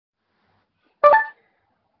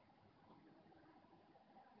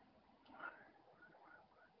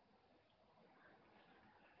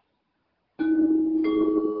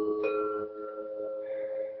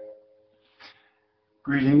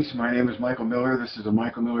Greetings, my name is Michael Miller. This is a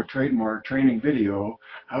Michael Miller trademark training video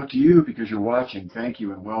out to you because you're watching. Thank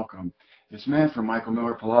you and welcome. It's meant for Michael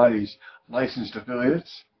Miller Pilates licensed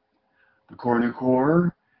affiliates, the Core New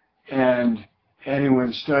Core, and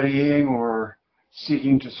anyone studying or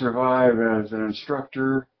seeking to survive as an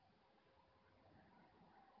instructor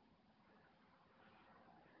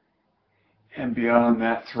and beyond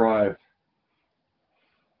that thrive.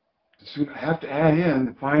 I have to add in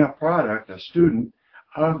the final product, a student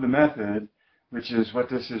of the method, which is what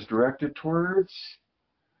this is directed towards,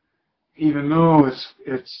 even though it's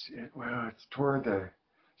toward the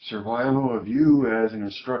survival of you as an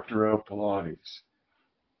instructor of Pilates.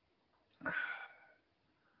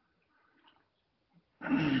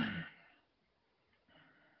 The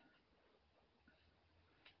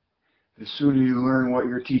sooner you learn what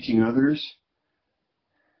you're teaching others,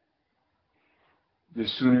 the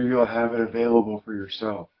sooner you'll have it available for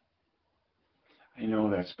yourself. I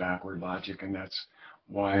know that's backward logic, and that's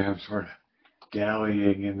why I'm sort of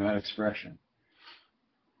dallying in that expression.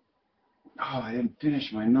 Oh, I didn't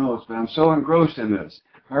finish my notes, but I'm so engrossed in this.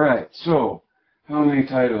 All right, so how many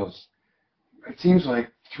titles? It seems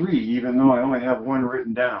like 3, even though I only have 1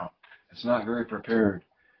 written down. It's not very prepared.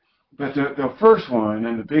 But the first one,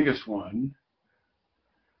 and the biggest one,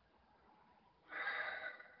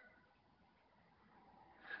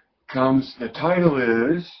 the title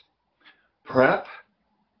is Prep,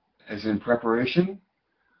 as in preparation,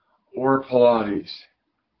 or Pilates,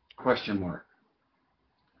 question mark.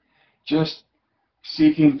 Just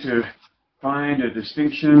seeking to find a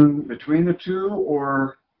distinction between the two,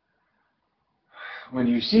 or when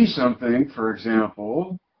you see something, for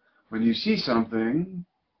example, when you see something,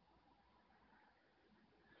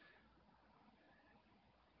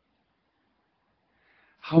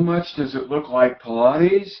 how much does it look like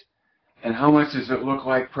Pilates, and how much does it look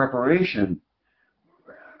like preparation?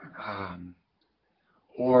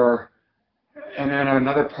 And then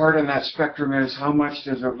another part in that spectrum is how much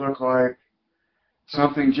does it look like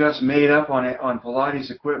something just made up on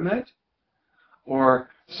Pilates equipment,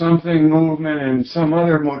 or something movement in some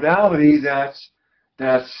other modality that's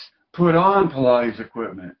put on Pilates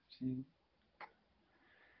equipment.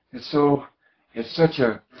 It's such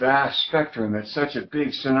a vast spectrum. It's such a big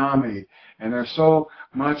tsunami, and there's so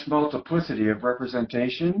much multiplicity of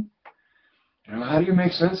representation. How do you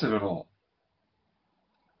make sense of it all?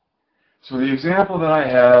 So the example that I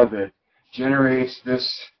have that generates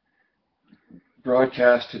this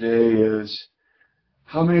broadcast today is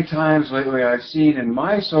how many times lately I've seen in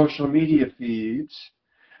my social media feeds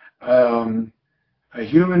a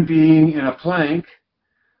human being in a plank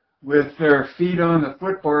with their feet on the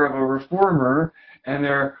footbar of a reformer and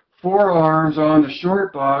their forearms on the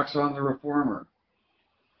short box on the reformer.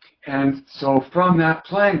 And so from that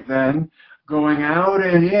plank then, going out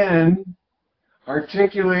and in,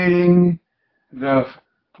 articulating the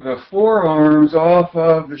forearms off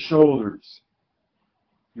of the shoulders.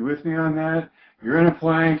 You with me on that? You're in a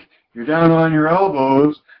plank, you're down on your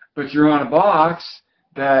elbows, but you're on a box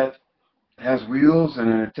that has wheels and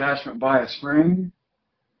an attachment by a spring.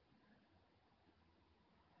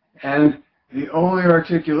 And the only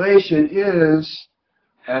articulation is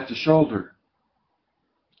at the shoulder.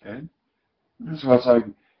 Okay? So it's like,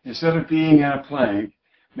 instead of being in a plank,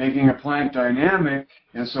 making a plank dynamic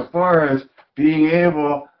insofar as being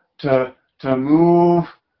able to move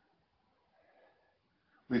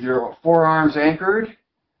with your forearms anchored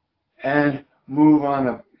and move on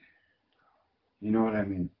the, you know what I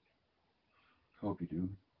mean? Hope you do.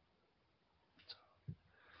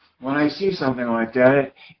 When I see something like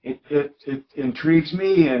that, it intrigues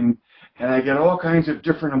me, and I get all kinds of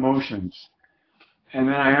different emotions. And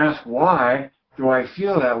then I ask, why do I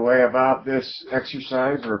feel that way about this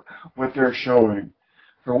exercise or what they're showing?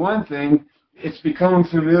 For one thing, it's become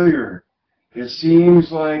familiar. It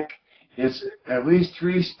seems like it's at least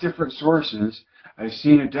 3 different sources I've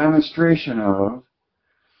seen a demonstration of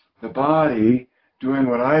the body doing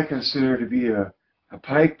what I consider to be a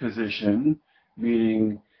pike position,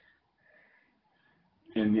 meaning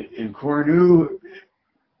in Core New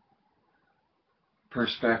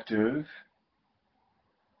perspective,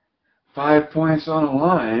 5 points on a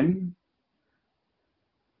line,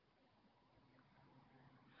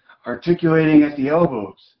 articulating at the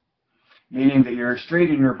elbows, meaning that you're straight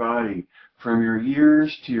in your body from your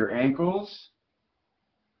ears to your ankles.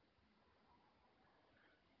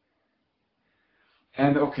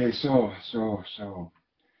 And okay, so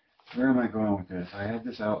where am I going with this? I had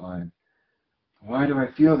this outline. Why do I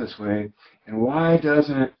feel this way? And why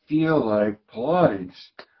doesn't it feel like Pilates?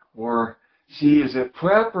 Or, see, is it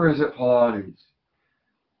prep or is it Pilates?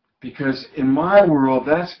 Because in my world,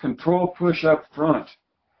 that's control push up front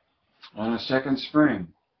on a second spring.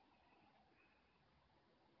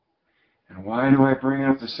 And why do I bring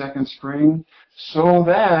up the second spring? So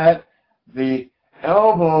that the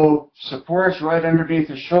elbow supports right underneath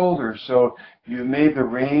the shoulder. So you made the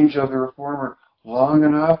range of the reformer long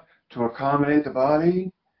enough to accommodate the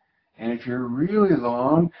body. And if you're really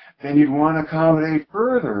long, then you'd want to accommodate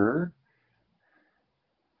further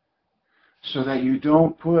so that you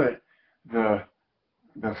don't put the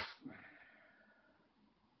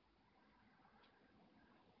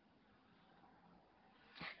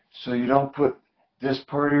so you don't put this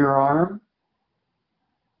part of your arm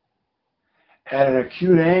at an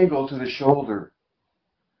acute angle to the shoulder.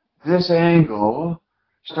 This angle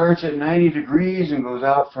starts at 90 degrees and goes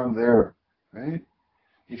out from there, right?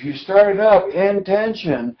 If you start it up in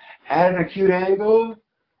tension at an acute angle,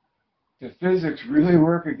 the physics really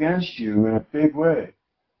work against you in a big way.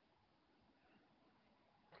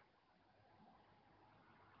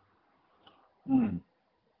 And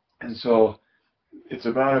so it's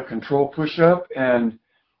about a control push-up, and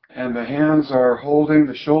the hands are holding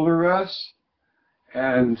the shoulder rests,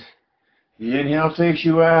 and the inhale takes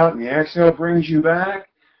you out, and the exhale brings you back,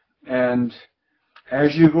 and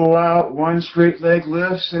as you go out, one straight leg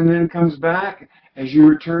lifts and then comes back as you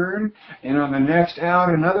return, and on the next out,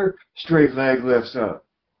 another straight leg lifts up.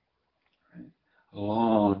 A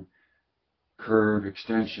long curve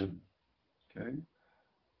extension. Okay?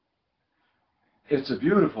 It's a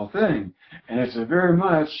beautiful thing, and it's a very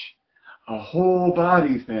much a whole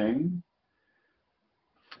body thing.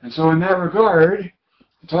 And so in that regard,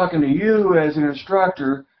 talking to you as an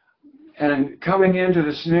instructor and coming into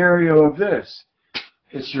the scenario of this,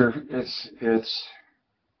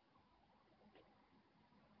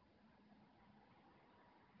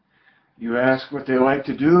 you ask what they like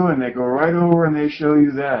to do, and they go right over and they show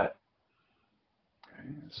you that. Okay,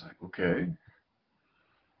 it's like, okay.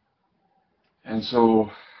 And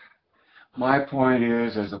so my point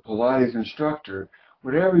is, as a Pilates instructor,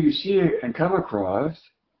 whatever you see and come across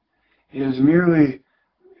is merely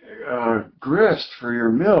grist for your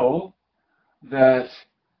mill that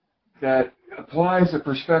applies a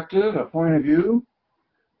perspective, a point of view,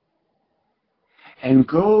 and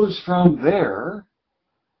goes from there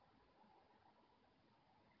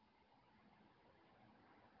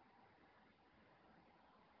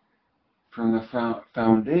from the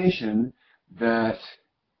foundation that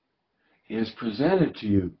is presented to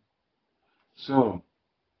you. So,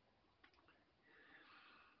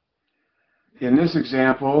 in this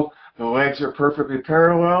example, the legs are perfectly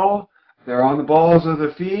parallel. They're on the balls of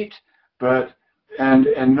the feet, but and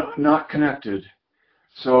not connected.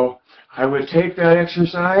 So I would take that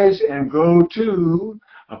exercise and go to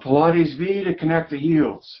a Pilates V to connect the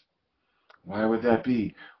heels. Why would that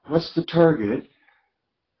be? What's the target?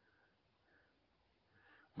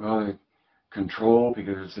 Well, control,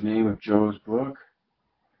 because it's the name of Joe's book.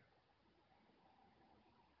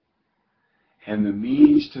 And the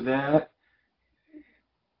means to that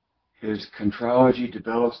is contrology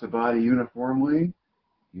develops the body uniformly.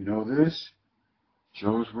 You know this,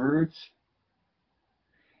 Joe's words.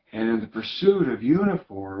 And in the pursuit of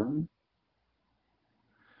uniform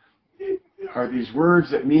are these words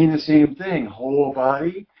that mean the same thing, whole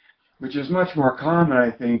body, which is much more common, I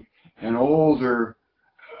think, and older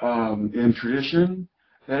in tradition,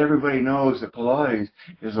 that everybody knows that Pilates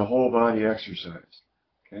is a whole body exercise.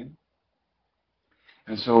 Okay?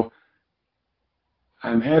 And so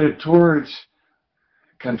I'm headed towards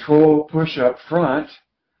control push up front,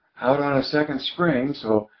 out on a second spring,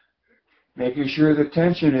 so making sure the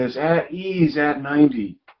tension is at ease at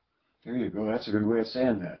 90. There you go, that's a good way of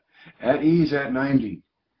saying that. At ease at 90.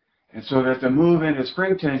 And so that the move into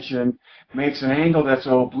spring tension makes an angle that's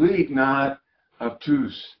oblique, not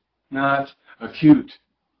obtuse, not acute.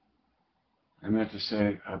 I meant to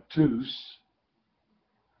say obtuse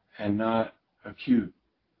and not acute.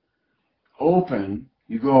 Open,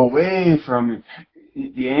 you go away from,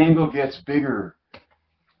 the angle gets bigger.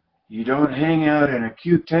 You don't hang out in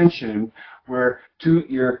acute tension where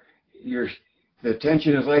the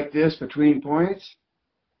tension is like this between points.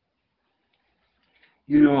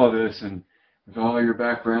 You know all this, and with all your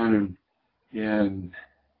background in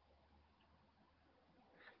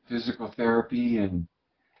physical therapy and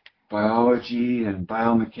biology and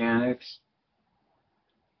biomechanics,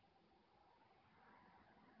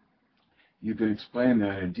 you can explain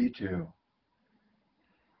that in detail.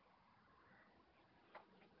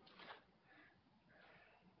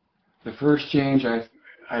 The first change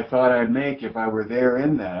I thought I'd make if I were there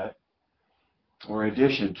in that, or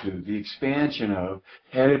addition to, the expansion of,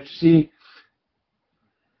 headed, see,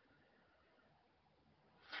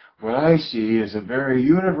 what I see is a very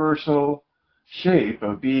universal shape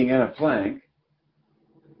of being in a plank,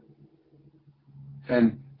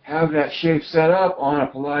 and have that shape set up on a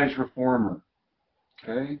Pilates reformer.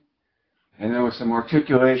 Okay? And then with some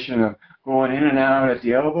articulation of going in and out at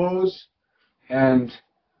the elbows, and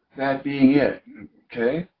that being it.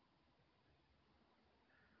 Okay?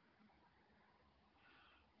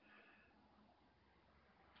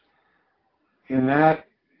 In that,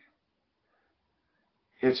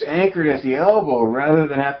 it's anchored at the elbow rather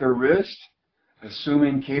than at the wrist,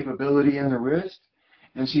 assuming capability in the wrist.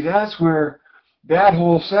 And see, that's where that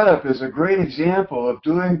whole setup is a great example of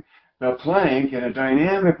doing the plank in a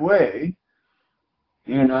dynamic way,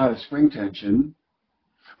 in and out of spring tension,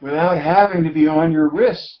 without having to be on your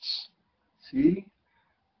wrists. See?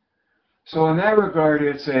 So in that regard,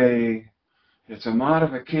 it's a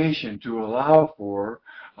modification to allow for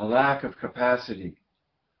a lack of capacity.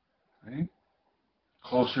 Right?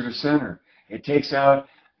 Closer to center. It takes out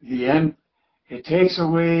the end. It takes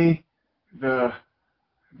away the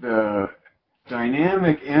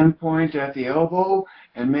dynamic endpoint at the elbow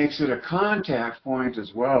and makes it a contact point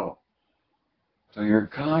as well. So you're in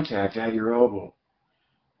contact at your elbow.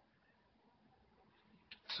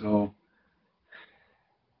 So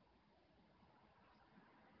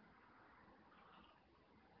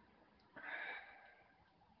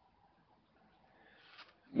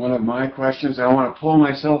one of my questions, I want to pull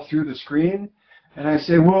myself through the screen, and I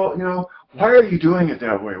say, well, why are you doing it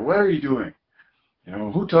that way? What are you doing?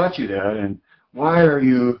 Who taught you that, and why are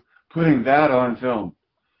you putting that on film?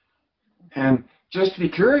 And just be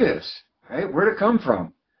curious, right? Where'd it come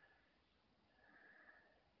from?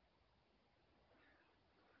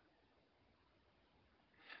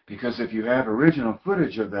 Because if you have original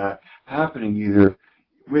footage of that happening, either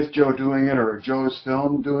with Joe doing it or Joe's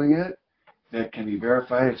film doing it, that can be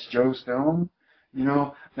verified it's Joe's film, then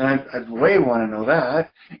I'd way want to know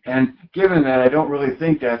that. And given that I don't really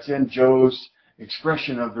think that's in Joe's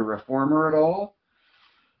expression of the reformer at all,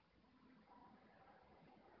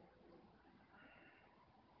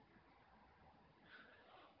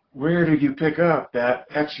 where did you pick up that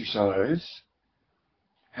exercise?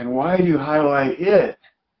 And why do you highlight it?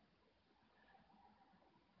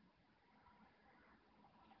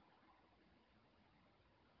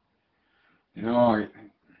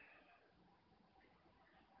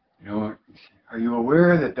 Are you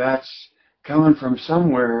aware that that's coming from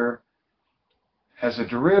somewhere as a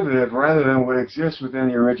derivative rather than what exists within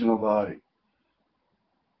the original body?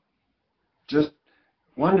 Just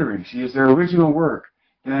wondering, see, is there original work?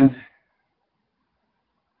 Then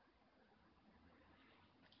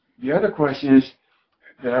the other question is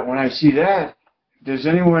that when I see that, has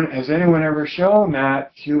anyone ever shown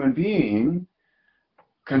that human being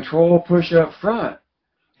control push up front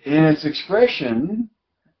in its expression,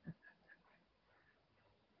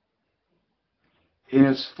 in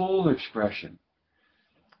its full expression,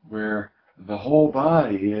 where the whole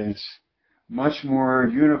body is much more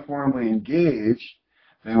uniformly engaged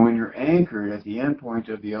than when you're anchored at the end point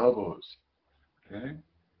of the elbows. Okay?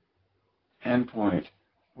 End point,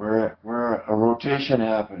 where a rotation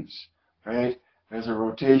happens, right? There's a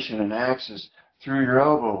rotation, an axis through your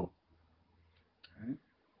elbow. Okay?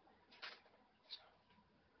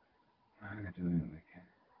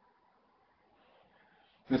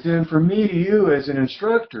 But then for me to you as an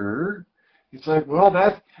instructor, it's like, well,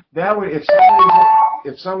 that would,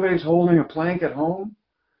 if somebody's holding a plank at home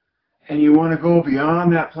and you want to go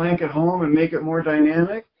beyond that plank at home and make it more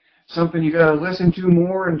dynamic, something you got to listen to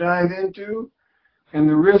more and dive into, and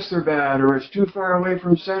the wrists are bad, or it's too far away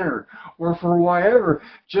from center, or for whatever,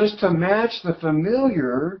 just to match the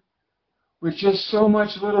familiar with just so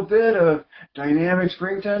much little bit of dynamic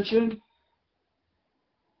spring tension?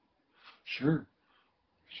 Sure.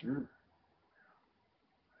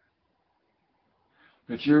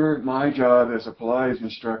 But my job as a Pilates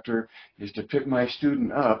instructor is to pick my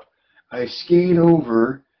student up. I skate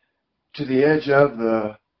over to the edge of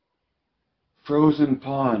the frozen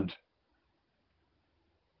pond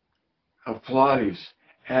of Pilates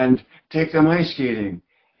and take them ice skating.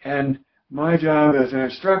 And my job as an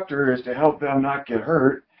instructor is to help them not get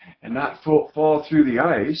hurt and not fall through the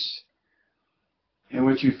ice, in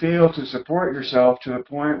which you fail to support yourself to the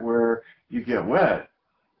point where you get wet,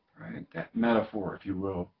 right? That metaphor, if you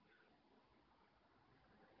will.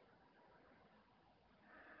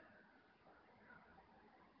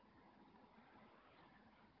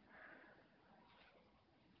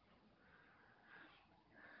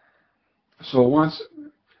 So once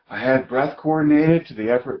I had breath coordinated to the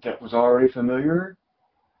effort that was already familiar,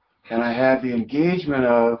 and I had the engagement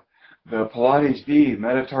of the Pilates V,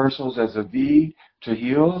 metatarsals as a V to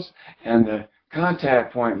heels, and the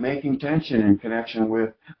contact point making tension in connection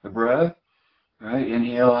with the breath, right?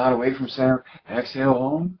 Inhale out away from center, exhale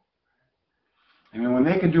home. I mean, when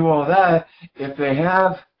they can do all that, if they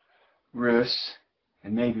have wrists,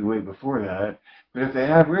 and maybe way before that, but if they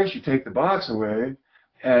have wrists, you take the box away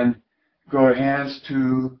and go hands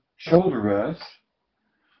to shoulder rests,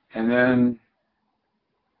 and then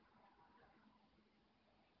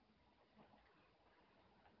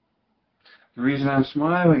the reason I'm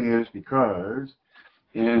smiling is because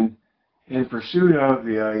in pursuit of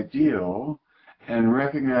the ideal and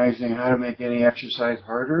recognizing how to make any exercise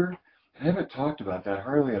harder, I haven't talked about that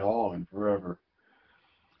hardly at all in forever.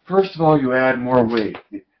 First of all, you add more weight.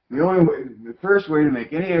 The first way to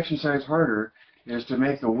make any exercise harder is to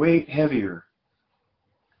make the weight heavier,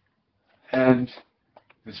 and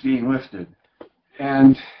it's being lifted.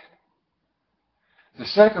 And the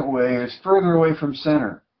second way is further away from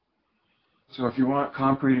center. So if you want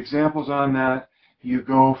concrete examples on that, you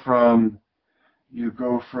go from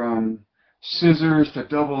scissors to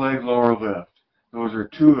double leg lower lift. Those are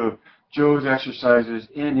two of Joe's exercises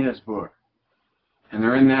in his book. And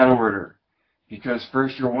they're in that order. Because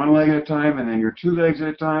first you're one leg at a time, and then you're two legs at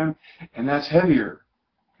a time, and that's heavier.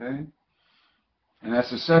 Okay? And that's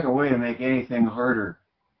the second way to make anything harder.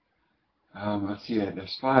 Let's see,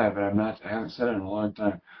 there's 5, but I haven't said it in a long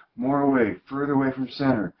time. More weight, further away from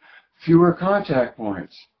center. Fewer contact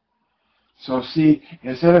points. So see,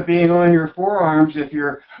 instead of being on your forearms, if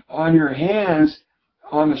you're on your hands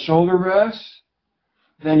on the shoulder rests,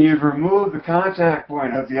 then you've removed the contact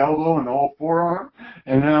point of the elbow and the whole forearm.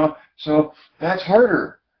 And now, so that's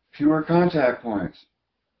harder. Fewer contact points.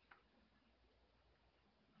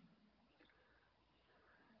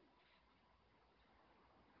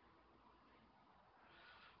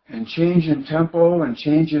 And change in tempo and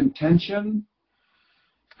change in tension.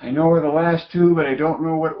 I know are the last two, but I don't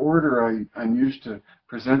know what order I'm used to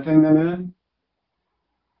presenting them in.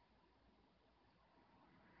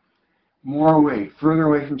 More weight, further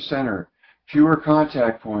away from center, fewer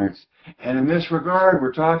contact points. And in this regard,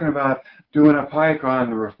 we're talking about doing a pike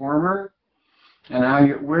on the reformer. And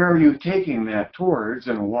where are you taking that towards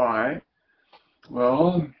and why?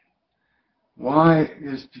 Well, why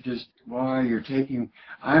is just why you're taking,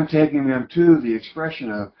 I'm taking them to the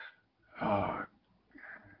expression of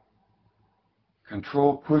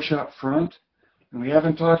control push up front. And we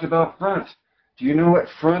haven't talked about front. Do you know what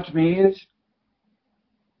front means?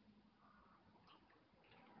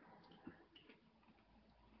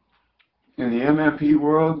 In the MMP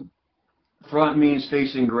world, front means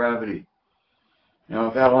facing gravity. Now,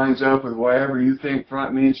 if that lines up with whatever you think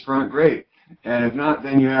front means front, great. And if not,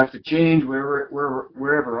 then you have to change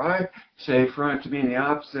wherever I say front to mean the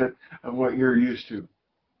opposite of what you're used to.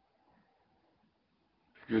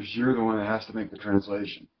 Because you're the one that has to make the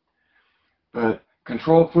translation. But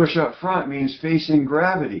control push up front means facing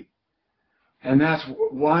gravity. And that's,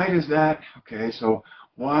 why does that, okay, so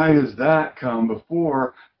why does that come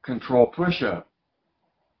before control push up?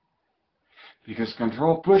 Because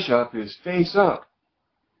control push up is face up.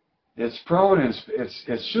 It's prone in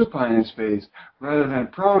it's supine in space rather than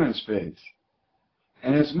prone in space.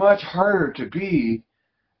 And it's much harder to be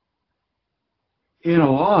in a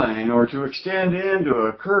line or to extend into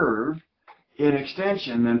a curve in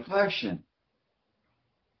extension than flexion.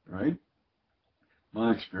 Right?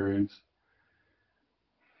 My experience.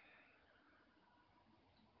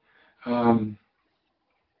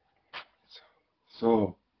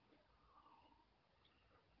 So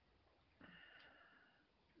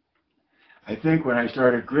I think when I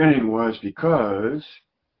started grinning was because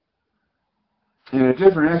in a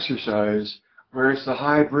different exercise where it's the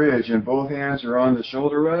high bridge and both hands are on the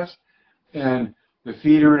shoulder rest and the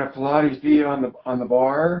feet are in a Pilates V on the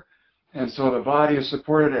bar, and so the body is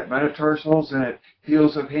supported at metatarsals and at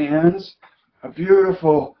heels of hands, a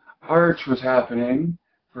beautiful arch was happening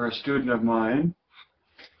for a student of mine,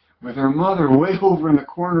 with her mother way over in the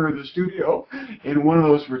corner of the studio in one of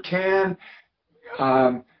those rattan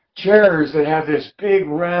chairs that have this big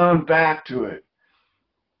round back to it.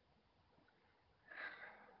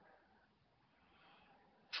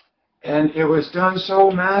 And it was done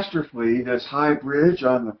so masterfully, this high bridge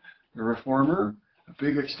on the reformer, a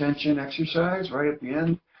big extension exercise right at the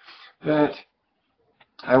end, that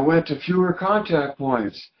I went to fewer contact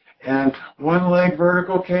points. And one leg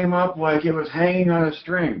vertical came up like it was hanging on a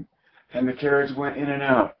string, and the carriage went in and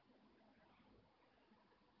out.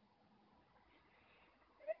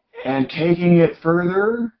 And taking it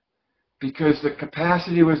further, because the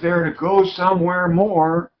capacity was there to go somewhere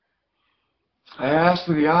more, I asked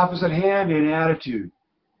for the opposite hand in attitude.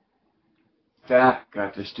 That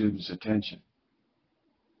got the student's attention.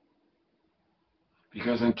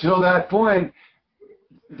 Because until that point,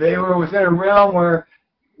 they were within a realm where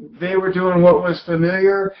they were doing what was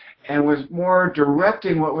familiar and was more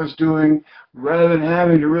directing what was doing rather than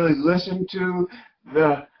having to really listen to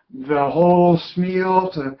the whole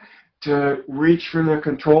spiel to reach for the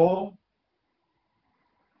control.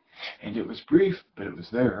 And it was brief, but it was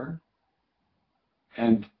there.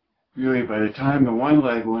 And really, by the time the one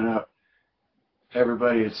leg went up,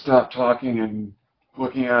 everybody had stopped talking and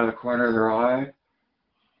looking out of the corner of their eye.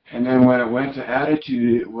 And then when it went to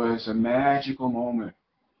attitude, it was a magical moment.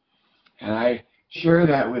 And I share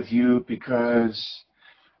that with you because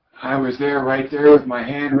I was there, right there, with my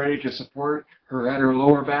hand ready to support her at her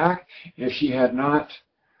lower back if she had not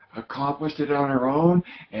accomplished it on her own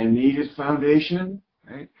and needed foundation,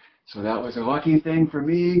 right? So that was a lucky thing for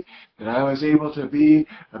me, that I was able to be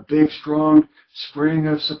a big, strong spring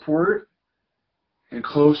of support in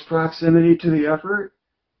close proximity to the effort,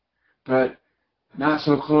 but not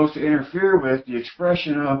so close to interfere with the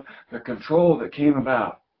expression of the control that came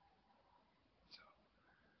about.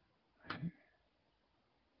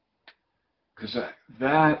 Because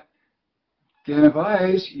that den of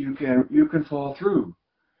ice, you can fall through.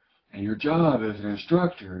 And your job as an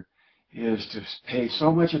instructor is to pay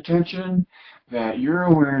so much attention that your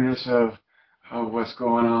awareness of what's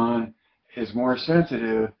going on is more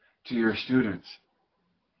sensitive to your students.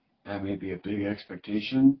 That may be a big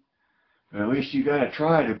expectation, but at least you got to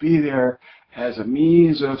try to be there as a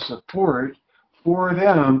means of support for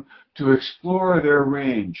them to explore their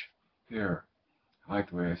range. There. I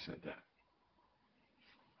like the way I said that.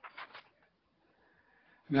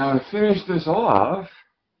 Now, to finish this off,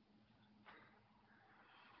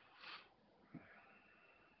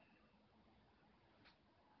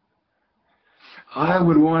 I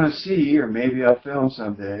would want to see, or maybe I'll film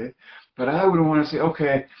someday, but I would want to say,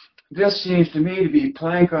 okay, this seems to me to be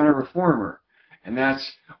plank on a reformer. And that's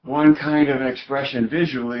one kind of an expression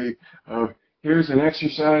visually of, here's an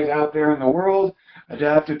exercise out there in the world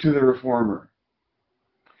adapted to the reformer.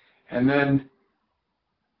 And then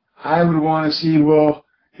I would want to see, well,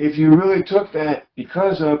 if you really took that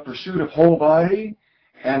because of pursuit of whole body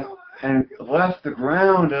and left the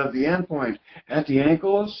ground of the endpoint at the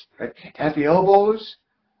ankles, at the elbows,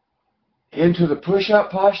 into the push-up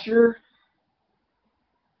posture,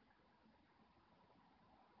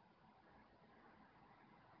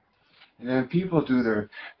 and then people do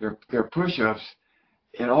their push-ups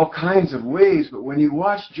in all kinds of ways, but when you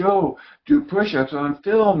watch Joe do push-ups on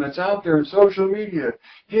film that's out there in social media,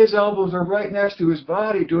 his elbows are right next to his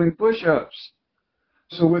body doing push-ups.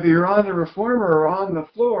 So whether you're on the reformer or on the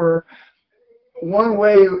floor, one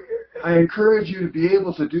way I encourage you to be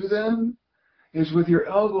able to do them is with your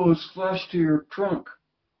elbows flush to your trunk.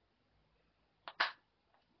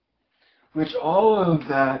 Which all of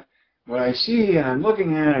that, what I see and I'm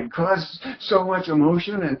looking at, it causes so much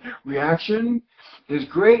emotion and reaction, is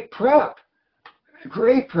great prep,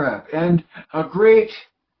 and a great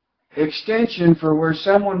extension for where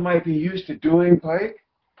someone might be used to doing pike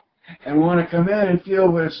and want to come in and feel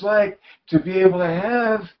what it's like to be able to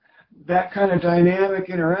have that kind of dynamic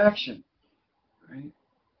interaction, right?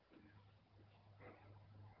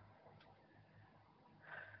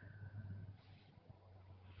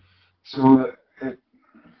 So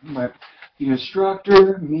the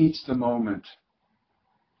instructor meets the moment.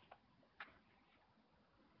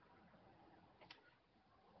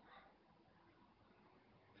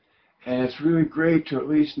 And it's really great to at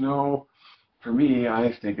least know, for me,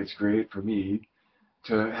 I think it's great for me,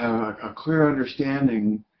 to have a clear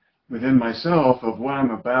understanding within myself of what I'm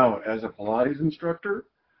about as a Pilates instructor.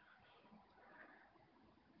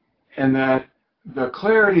 And that the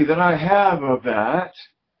clarity that I have of that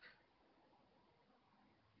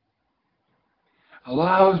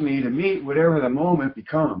allows me to meet whatever the moment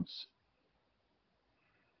becomes.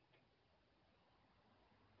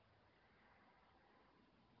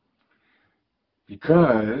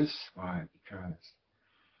 Why? Because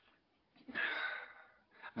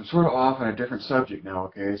I'm sort of off on a different subject now,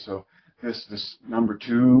 okay? So this number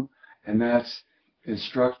 2, and that's the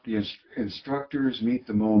instructors meet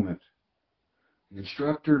the moment. The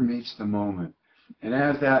instructor meets the moment. And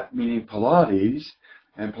as that meaning Pilates,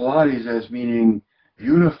 and Pilates as meaning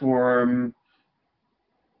uniform,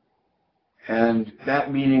 and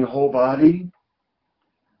that meaning whole body.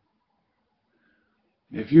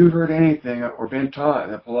 If you've heard anything or been taught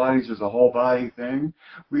that Pilates is a whole body thing,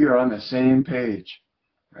 we are on the same page,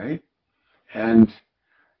 right? And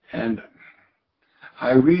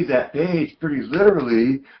I read that page pretty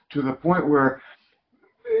literally to the point where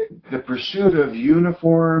the pursuit of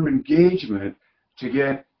uniform engagement to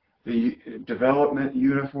get the development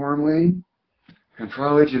uniformly,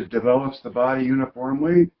 Cartilage develops the body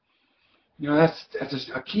uniformly. You know, that's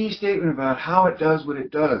a key statement about how it does what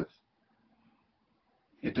it does.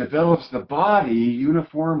 It develops the body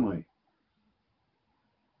uniformly.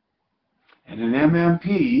 And an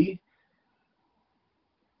MMP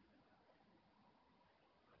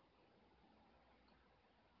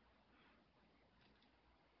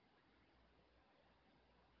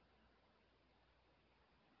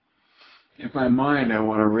in my mind, I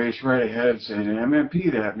want to race right ahead and say, an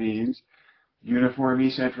MMP, that means uniform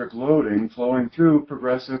eccentric loading flowing through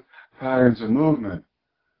progressive patterns of movement,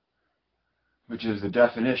 which is the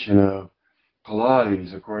definition of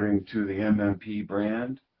Pilates according to the MMP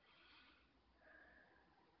brand.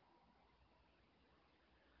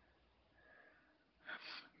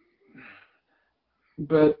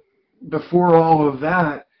 But before all of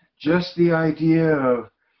that, just the idea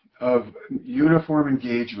of uniform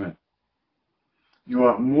engagement. You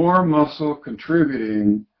want more muscle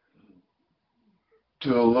contributing to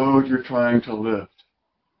the load you're trying to lift.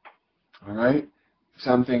 All right?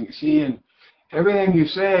 Something, see, and everything you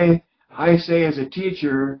say, I say as a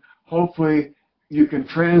teacher, hopefully you can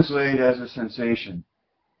translate as a sensation.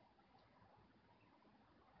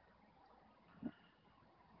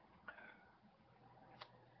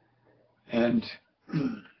 And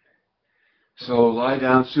so lie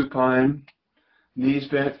down supine, knees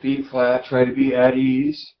bent, feet flat, try to be at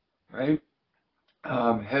ease, right?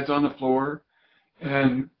 Head's on the floor,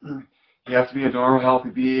 and you have to be a normal, healthy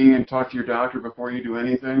being and talk to your doctor before you do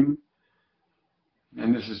anything.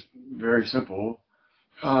 And this is very simple.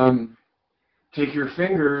 Take your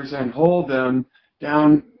fingers and hold them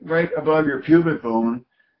down right above your pubic bone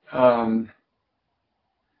and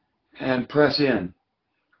press in,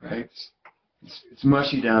 right? It's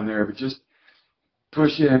mushy down there, but just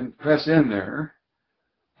push in, press in there,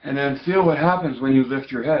 and then feel what happens when you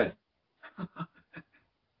lift your head.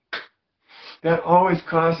 That always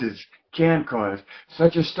can cause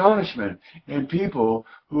such astonishment in people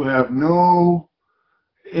who have no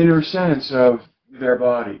inner sense of their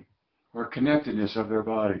body or connectedness of their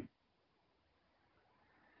body.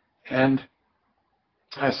 And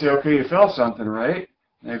I say, okay, you felt something, right?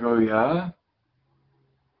 And they go, yeah.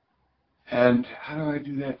 And how do I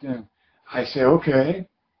do that then? I say, okay.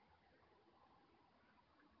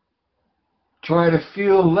 Try to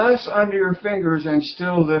feel less under your fingers and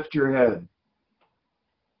still lift your head.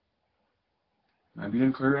 Am I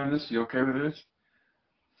being clear on this? You okay with this?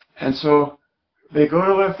 And so they go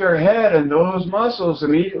to lift their head and those muscles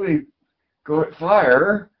immediately go at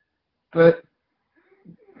fire, but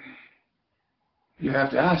you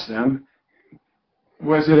have to ask them,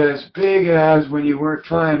 was it as big as when you weren't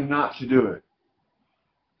trying not to do it?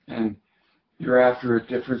 And you're after a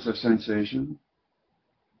difference of sensation.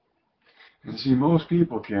 And see, most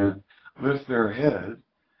people can lift their head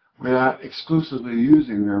without exclusively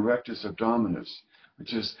using their rectus abdominis,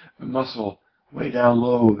 which is the muscle way down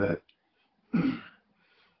low that,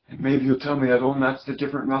 and maybe you'll tell me that, oh, that's the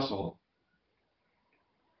different muscle.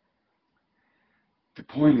 The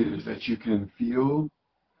point is that you can feel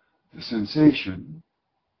the sensation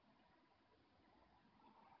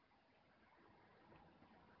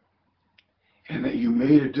and that you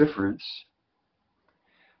made a difference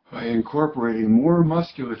by incorporating more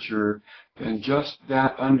musculature than just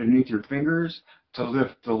that underneath your fingers to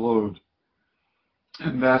lift the load.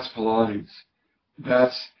 And that's Pilates.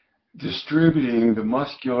 That's distributing the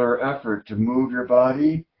muscular effort to move your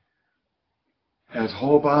body as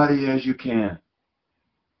whole body as you can.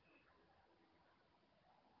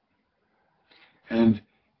 And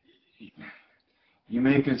you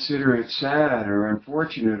may consider it sad or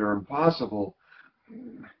unfortunate or impossible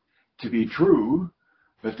to be true,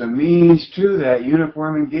 but the means to that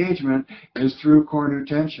uniform engagement is through core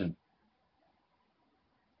nutension.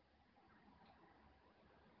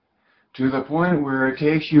 To the point where it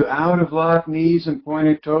takes you out of locked knees and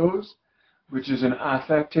pointed toes, which is an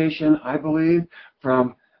affectation, I believe,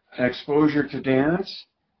 from exposure to dance,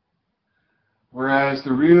 whereas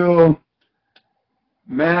the real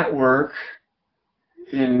mat work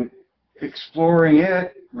in exploring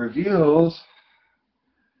it reveals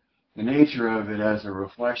the nature of it as a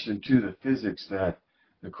reflection to the physics that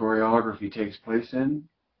the choreography takes place in.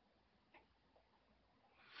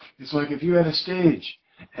 It's like if you had a stage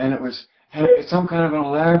and it had some kind of an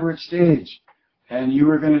elaborate stage and you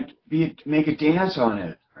were going to make a dance on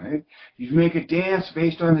it, right? You make a dance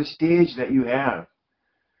based on the stage that you have.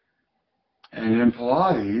 And in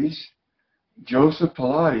Pilates, Joseph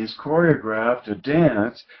Pilates choreographed a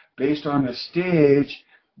dance based on the stage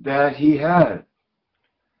that he had.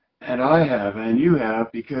 And I have, and you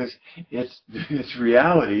have, because it's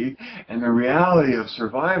reality, and the reality of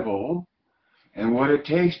survival and what it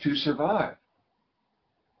takes to survive.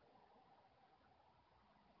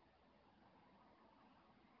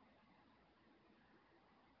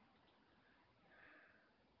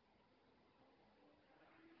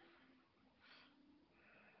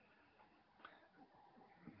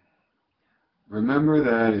 Remember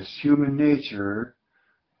that it's human nature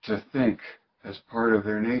to think as part of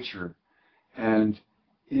their nature. And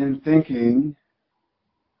in thinking,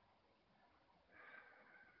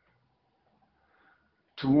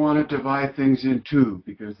 to want to divide things in two,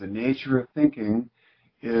 because the nature of thinking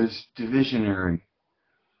is divisionary.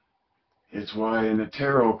 It's why in the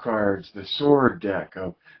tarot cards, the sword deck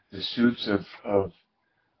of the suits of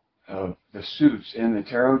the suits in the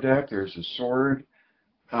tarot deck, there's a sword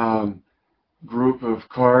group of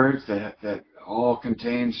cards that all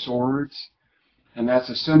contain swords, and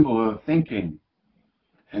that's a symbol of thinking.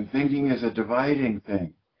 And thinking is a dividing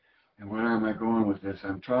thing. And where am I going with this?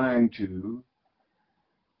 I'm trying to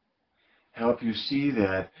help you see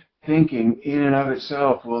that thinking in and of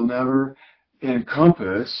itself will never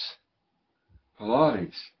encompass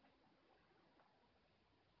Pilates,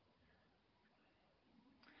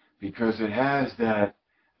 because it has that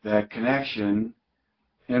connection.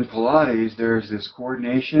 In Pilates, there's this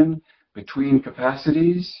coordination between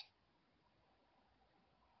capacities.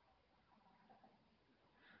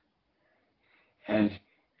 And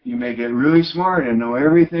you may get really smart and know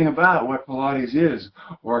everything about what Pilates is,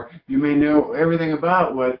 or you may know everything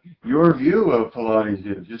about what your view of Pilates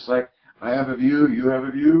is. Just like I have a view, you have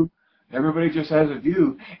a view, everybody just has a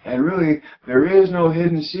view, and really there is no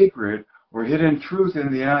hidden secret or hidden truth in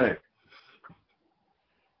the attic.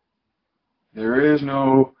 There is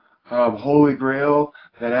no holy grail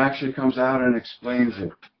that actually comes out and explains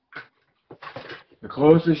it. The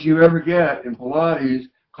closest you ever get in Pilates,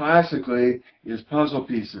 classically, is puzzle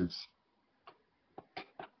pieces.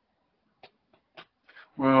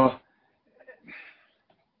 Well,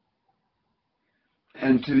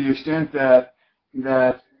 and to the extent that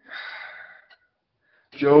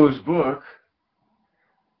Joe's book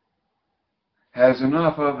has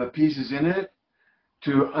enough of the pieces in it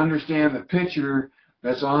to understand the picture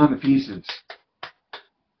that's on the pieces.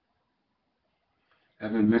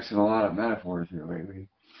 I've been mixing a lot of metaphors here lately,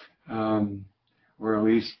 or at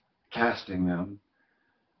least casting them.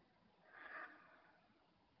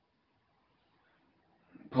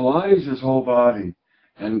 Pilates is whole body,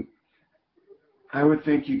 and I would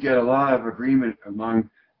think you get a lot of agreement among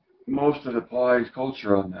most of the Pilates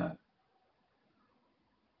culture on that.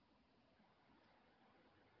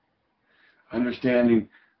 Understanding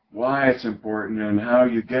why it's important and how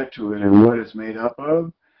you get to it and what it's made up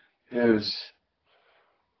of is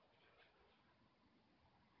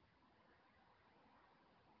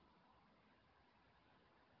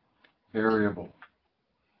variable,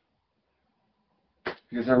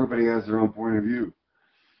 because everybody has their own point of view.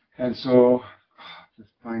 And so, this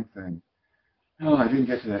plank thing. No, I didn't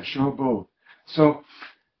get to that. Show both. So,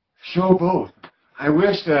 show both. I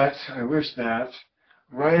wish that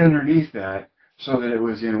right underneath that, so that it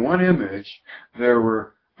was in one image, there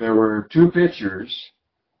were two pictures.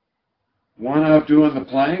 One of doing the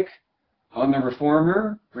plank on the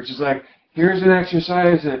reformer, which is like, here's an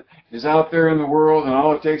exercise that is out there in the world and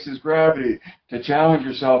all it takes is gravity to challenge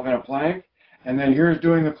yourself in a plank. And then here's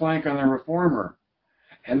doing the plank on the reformer.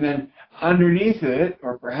 And then underneath it,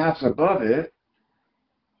 or perhaps above it,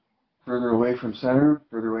 further away from center,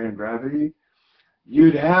 further away in gravity,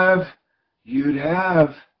 you'd have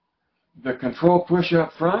the control push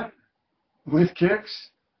up front with kicks.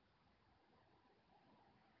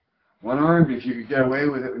 One arm, if you could get away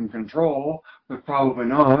with it in control, but probably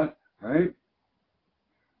not, right?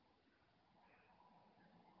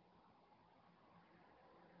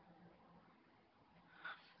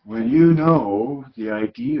 When you know the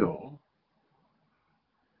ideal,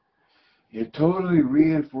 it totally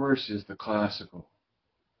reinforces the classical.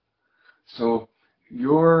 So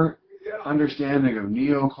your understanding of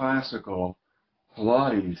neoclassical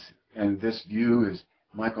Pilates, and this view is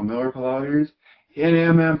Michael Miller Pilates, in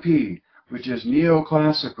MMP, which is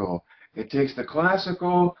neoclassical. It takes the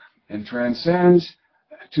classical and transcends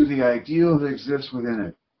to the ideal that exists within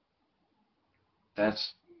it.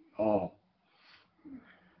 That's all.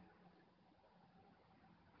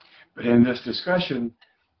 But in this discussion,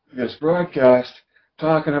 this broadcast,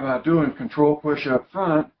 talking about doing control push up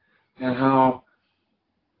front, and how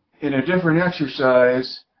in a different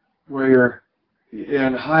exercise where you're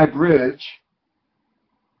in high bridge,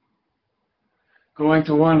 going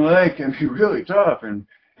to one leg can be really tough,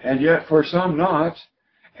 and yet for some not.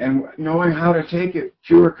 And knowing how to take it,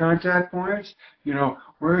 fewer contact points, you know,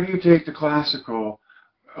 Where do you take the classical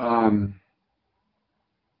when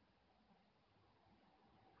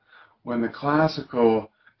the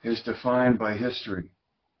classical is defined by history?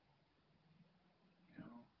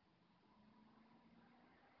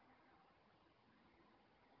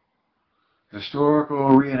 Historical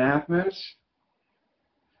reenactments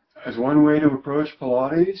is one way to approach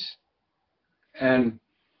Pilates, and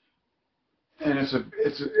it's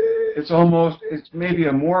maybe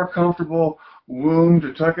a more comfortable womb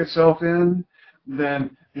to tuck itself in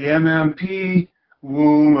than the MMP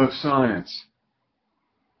womb of science.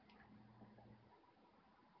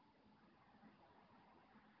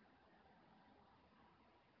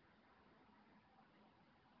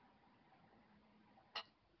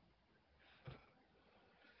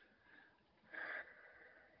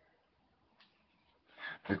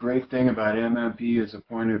 The great thing about MMP as a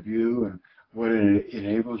point of view and what it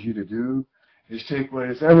enables you to do is take what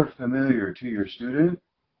is ever familiar to your student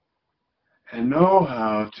and know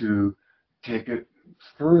how to take it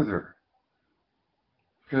further.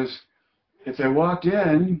 Because if they walked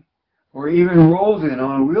in, or even rolled in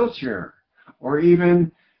on a wheelchair, or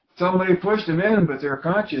even somebody pushed them in, but they're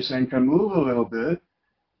conscious and can move a little bit,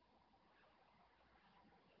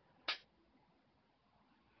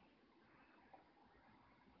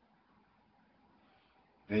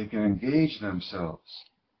 they can engage themselves.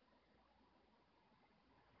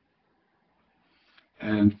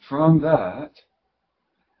 And from that,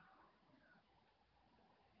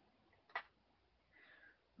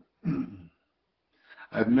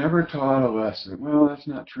 I've never taught a lesson. Well, that's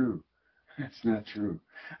not true. That's not true.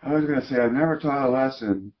 I was going to say I've never taught a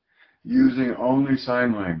lesson using only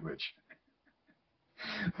sign language.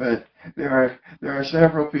 But there are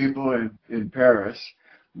several people in Paris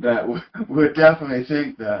that would definitely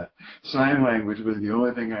think that sign language was the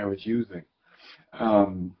only thing I was using.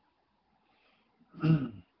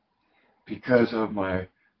 Because of my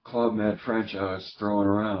Club Med French I was throwing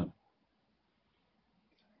around.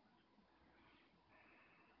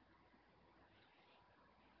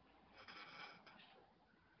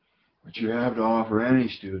 But you have to offer any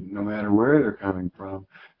student, no matter where they're coming from,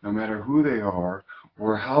 no matter who they are,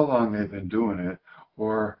 or how long they've been doing it,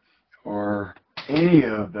 or any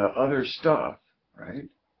of the other stuff, right?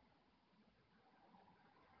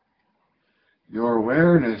 Your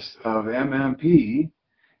awareness of MMP,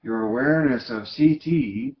 your awareness of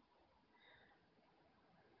CT,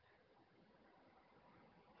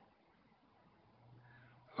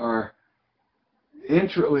 are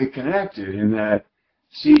intricately connected in that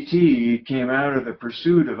CT came out of the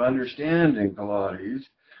pursuit of understanding Pilates,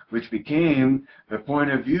 which became the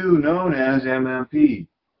point of view known as MMP,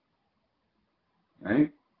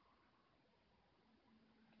 right?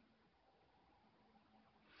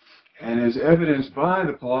 And is evidenced by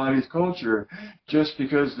the Pilates culture. Just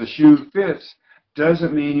because the shoe fits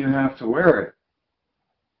doesn't mean you have to wear it.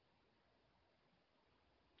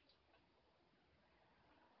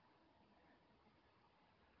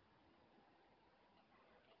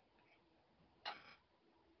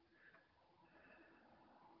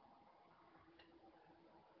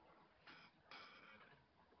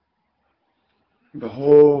 The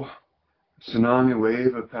whole tsunami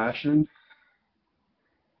wave of passion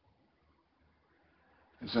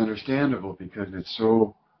is understandable because it's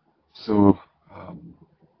so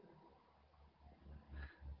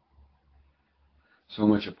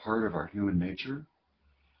much a part of our human nature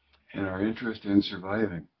and our interest in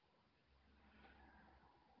surviving.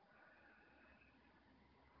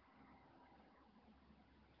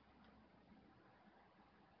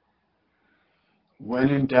 When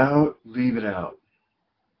in doubt, leave it out.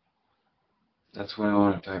 That's what I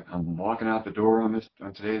want to type. I'm walking out the door on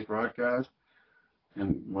today's broadcast,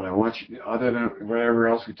 and what I want you, other than whatever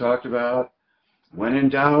else we talked about, when in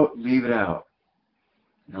doubt, leave it out.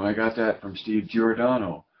 You know, I got that from Steve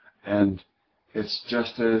Giordano, and it's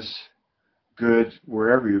just as good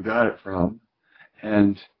wherever you got it from,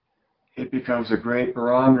 and it becomes a great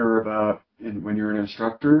barometer about when you're an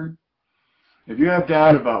instructor. If you have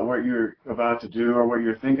doubt about what you're about to do or what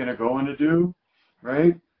you're thinking of going to do,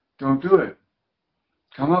 right, don't do it.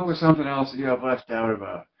 Come up with something else that you have less doubt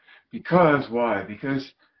about. Because, why?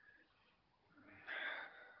 Because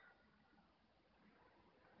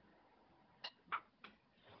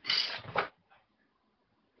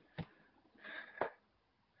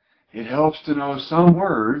it helps to know some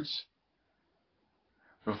words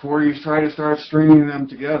before you try to start stringing them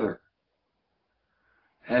together.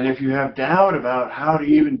 And if you have doubt about how to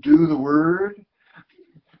even do the word,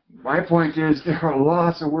 my point is there are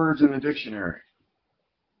lots of words in the dictionary.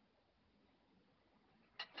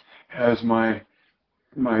 As my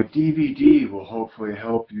my DVD will hopefully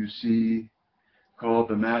help you see, called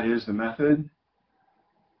The Mat is the Method.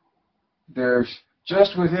 There's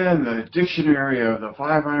just within the dictionary of the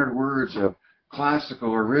 500 words of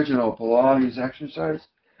classical original Pilates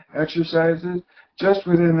exercises, just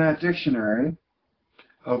within that dictionary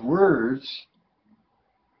of words,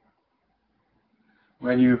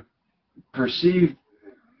 when you perceive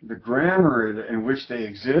the grammar in which they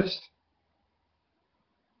exist,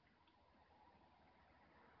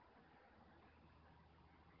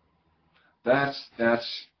 that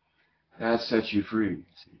sets you free.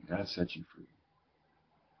 See, that sets you free.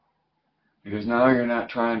 Because now you're not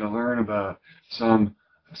trying to learn about some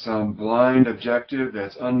blind objective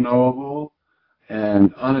that's unknowable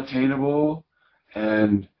and unattainable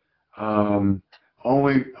and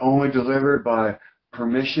only delivered by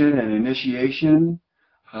permission and initiation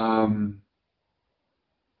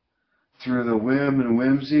through the whim and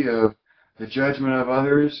whimsy of the judgment of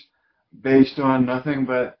others based on nothing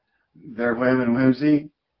but their whim and whimsy.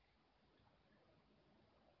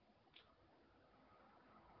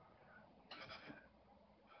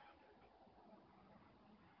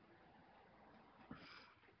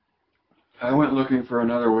 I went looking for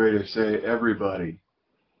another way to say everybody.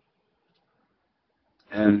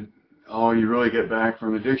 And all you really get back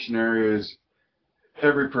from the dictionary is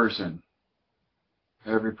every person.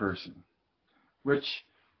 Every person. Which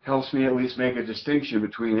helps me at least make a distinction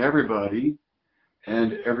between everybody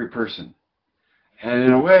and every person. And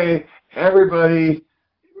in a way, everybody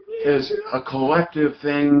is a collective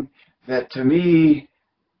thing that to me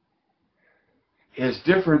is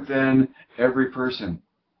different than every person.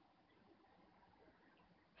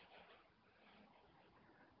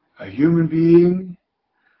 A human being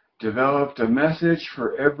developed a message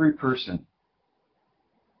for every person.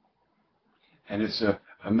 And it's a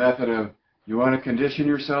method of, you want to condition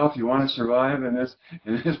yourself, you want to survive in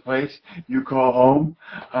this place you call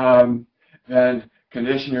home, then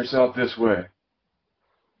condition yourself this way.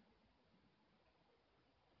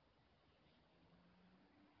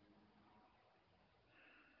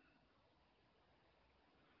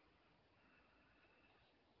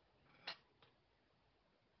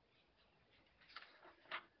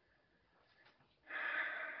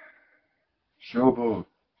 Show both.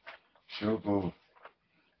 Show both.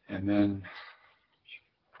 And then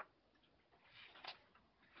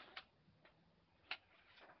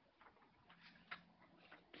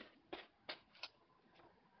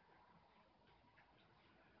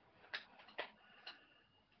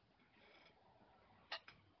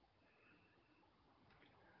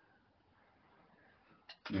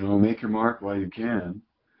make your mark while you can.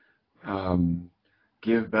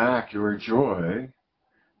 Give back your joy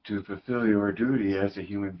to fulfill your duty as a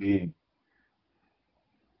human being.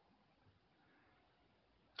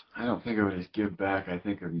 I don't think of it as give back. I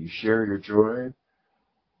think of you share your joy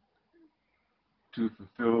to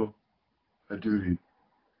fulfill a duty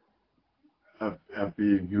of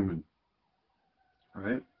being human.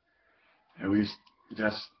 Right? At least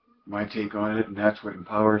that's my take on it, and that's what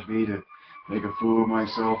empowers me to make a fool of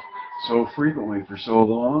myself so frequently for so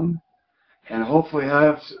long, and hopefully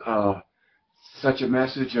have such a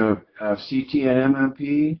message of CT and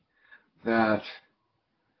MMP that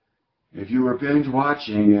if you were binge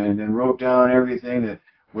watching and then wrote down everything that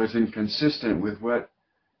was inconsistent with what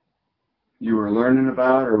you were learning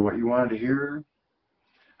about or what you wanted to hear,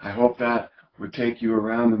 I hope that would take you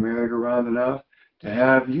around the merry-go-round enough to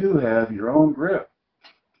have you have your own grip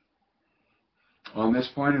on this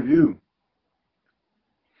point of view,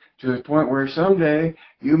 to the point where someday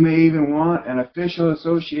you may even want an official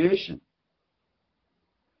association.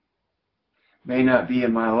 May not be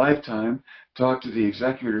in my lifetime, talk to the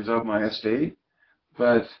executors of my estate,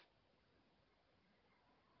 but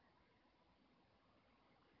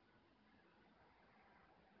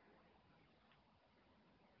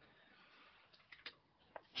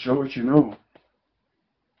show what you know.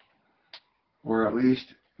 Or at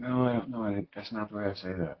least, no, I don't know, that's not the way I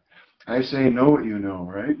say that. I say know what you know,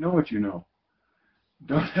 right? Know what you know.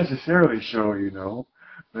 Don't necessarily show what you know,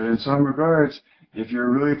 but in some regards, if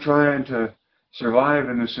you're really trying to survive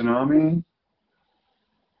in the tsunami,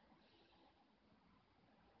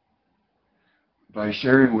 by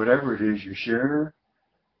sharing whatever it is you share,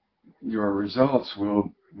 your results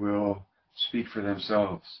will speak for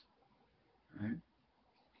themselves. Right?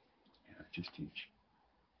 Yeah, just teach.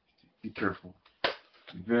 Be careful.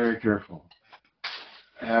 Be very careful.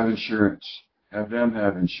 Have insurance. Have them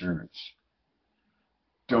have insurance.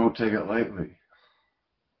 Don't take it lightly.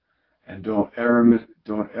 And don't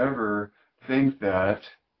ever think that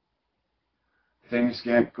things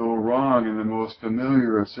can't go wrong in the most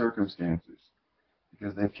familiar of circumstances.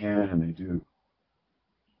 because they can and they do.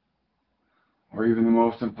 Or even the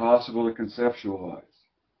most impossible to conceptualize.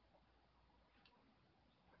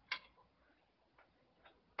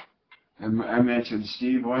 And I mentioned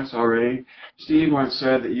Steve once already. Steve once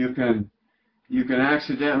said that you can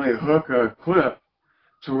accidentally hook a clip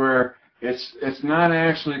to where it's not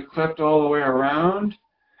actually clipped all the way around,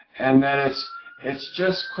 and that it's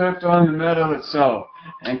just clipped on the metal itself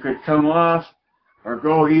and could come off or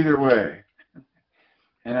go either way.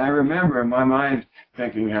 And I remember in my mind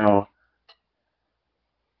thinking how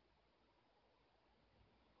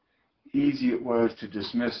easy it was to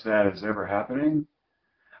dismiss that as ever happening,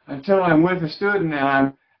 until I'm with a student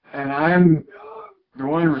and I'm the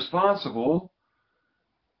one responsible,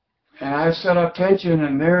 and I've set up tension,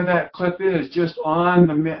 and there that clip is, just on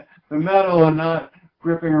the metal and not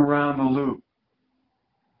gripping around the loop.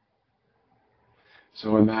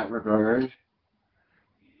 So in that regard,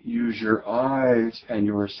 use your eyes and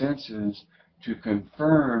your senses to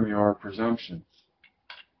confirm your presumptions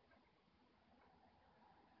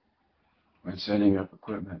when setting up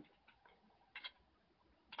equipment.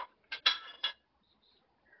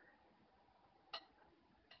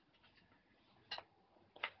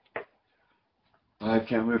 Life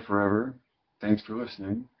can't live forever. Thanks for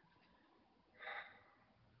listening.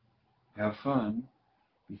 Have fun.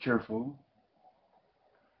 Be careful.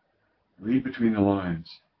 Read between the lines.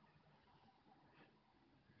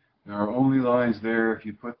 There are only lines there if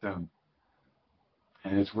you put them.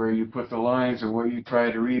 And it's where you put the lines and where you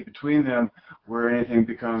try to read between them where anything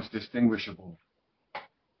becomes distinguishable.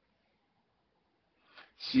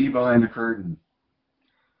 See behind the curtain.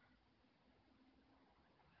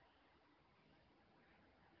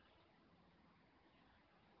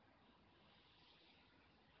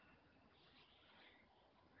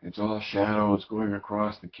 It's all shadows going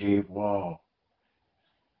across the cave wall.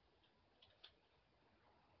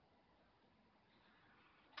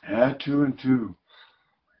 Add 2 and 2.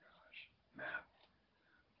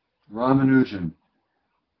 Ramanujan.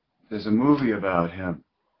 There's a movie about him.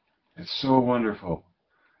 It's so wonderful.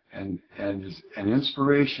 And is an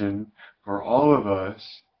inspiration for all of us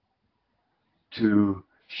to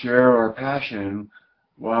share our passion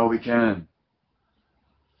while we can.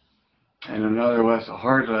 And another lesson, a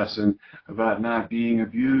hard lesson about not being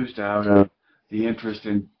abused out of the interest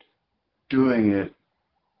in doing it,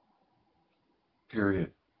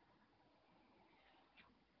 period.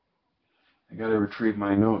 I got to retrieve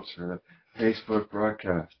my notes for the Facebook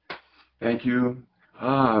broadcast. Thank you.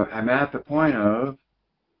 I'm at the point of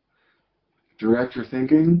director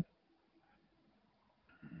thinking.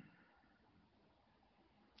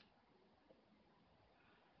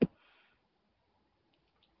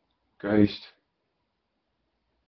 Geist.